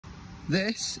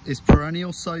This is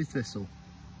perennial sow thistle.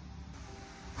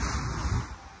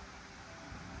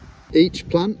 Each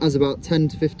plant has about 10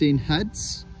 to 15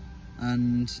 heads,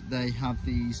 and they have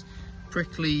these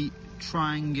prickly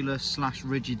triangular /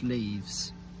 rigid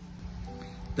leaves.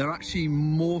 They're actually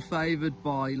more favoured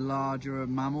by larger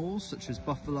mammals such as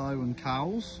buffalo and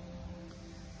cows.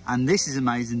 And this is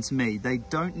amazing to me. They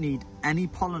don't need any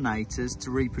pollinators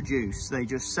to reproduce. They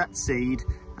just set seed,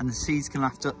 and the seeds can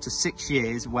last up to 6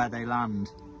 years where they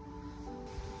land.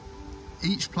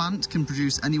 Each plant can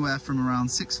produce anywhere from around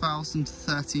 6,000 to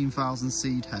 13,000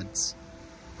 seed heads.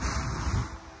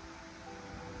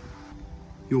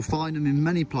 You'll find them in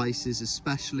many places,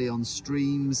 especially on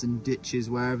streams and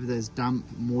ditches, wherever there's damp,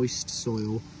 moist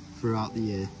soil throughout the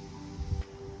year.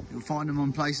 You'll find them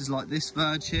on places like this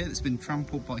verge here that's been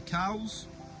trampled by cows.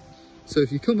 So if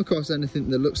you come across anything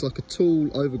that looks like a tall,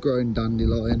 overgrown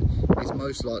dandelion, it's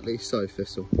most likely sow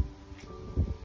thistle.